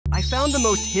I found the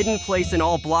most hidden place in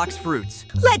all Blox Fruits.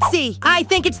 Let's see. I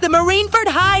think it's the Marineford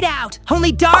hideout.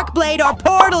 Only Darkblade or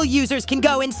Portal users can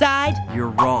go inside. You're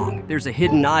wrong. There's a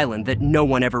hidden island that no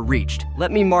one ever reached.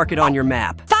 Let me mark it on your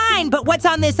map. Fine, but what's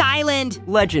on this island?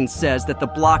 Legend says that the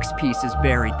Blox piece is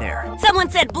buried there.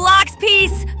 Someone said Blox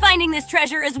piece? Finding this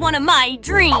treasure is one of my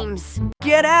dreams.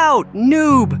 Get out,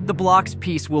 noob! The Blox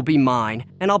piece will be mine,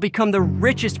 and I'll become the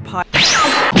richest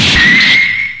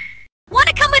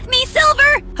Wanna come with me,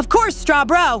 Silver? Of course, Straw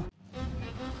Bro.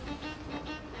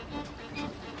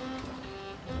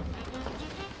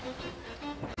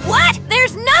 What?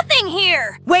 There's nothing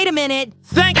here! Wait a minute.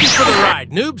 Thank you for the ride,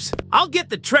 noobs. I'll get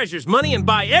the treasures money and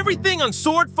buy everything on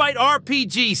Sword Fight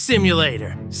RPG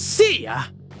Simulator. See ya!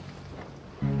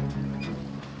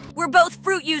 We're both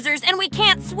fruit users and we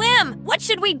can't swim. What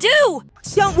should we do?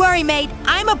 Don't worry, mate.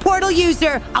 I'm a Portal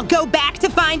user. I'll go back to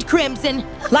find Crimson.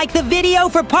 Like the video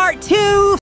for part 2.